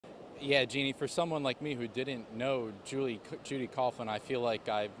Yeah, Jeannie, for someone like me who didn't know Judy Coughlin, I feel like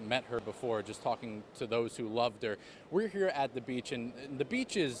I've met her before just talking to those who loved her. We're here at the beach, and the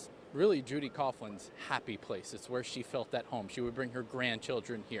beach is really Judy Coughlin's happy place. It's where she felt at home. She would bring her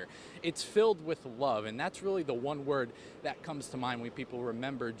grandchildren here. It's filled with love, and that's really the one word that comes to mind when people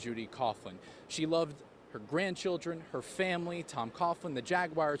remember Judy Coughlin. She loved her grandchildren, her family, Tom Coughlin, the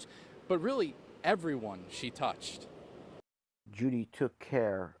Jaguars, but really everyone she touched. Judy took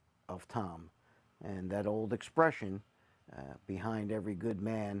care of Tom, and that old expression, behind every good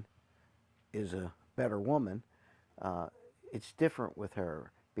man is a better woman, it's different with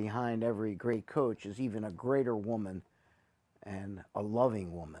her. Behind every great coach is even a greater woman and a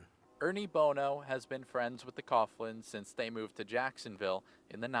loving woman. Ernie Bono has been friends with the Coughlins since they moved to Jacksonville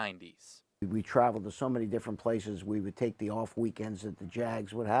in the 90s. We traveled to so many different places. We would take the off weekends that the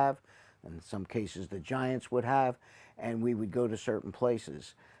Jags would have, and in some cases the Giants would have, and we would go to certain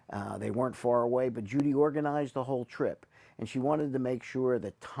places. They weren't far away, but Judy organized the whole trip, and she wanted to make sure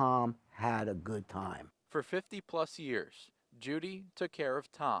that Tom had a good time. For 50-plus years, Judy took care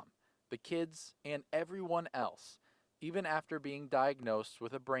of Tom, the kids, and everyone else, even after being diagnosed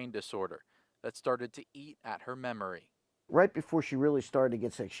with a brain disorder that started to eat at her memory. Right before she really started to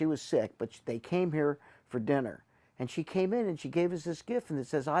get sick, she was sick, but they came here for dinner. And she came in and she gave us this gift, and it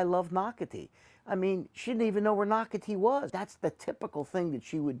says, "I love Nocatee." I mean, she didn't even know where Nocatee was. That's the typical thing that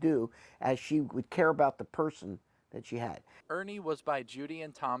she would do, as she would care about the person that she had. Ernie was by Judy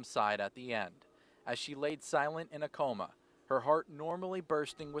and Tom's side at the end. As she laid silent in a coma, her heart, normally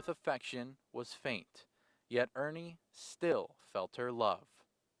bursting with affection, was faint. Yet Ernie still felt her love.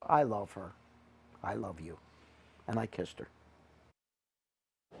 I love her. I love you. And I kissed her.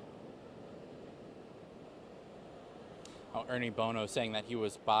 Ernie Bono saying that he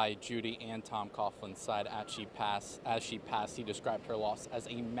was by Judy and Tom Coughlin's side as she passed. He described her loss as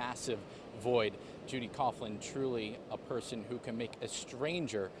a massive void. Judy Coughlin, truly a person who can make a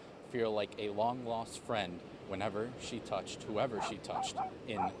stranger feel like a long-lost friend whenever she touched whoever she touched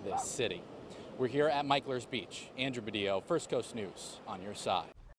in this city. We're here at Michler's Beach. Andrew Badillo, First Coast News, on your side.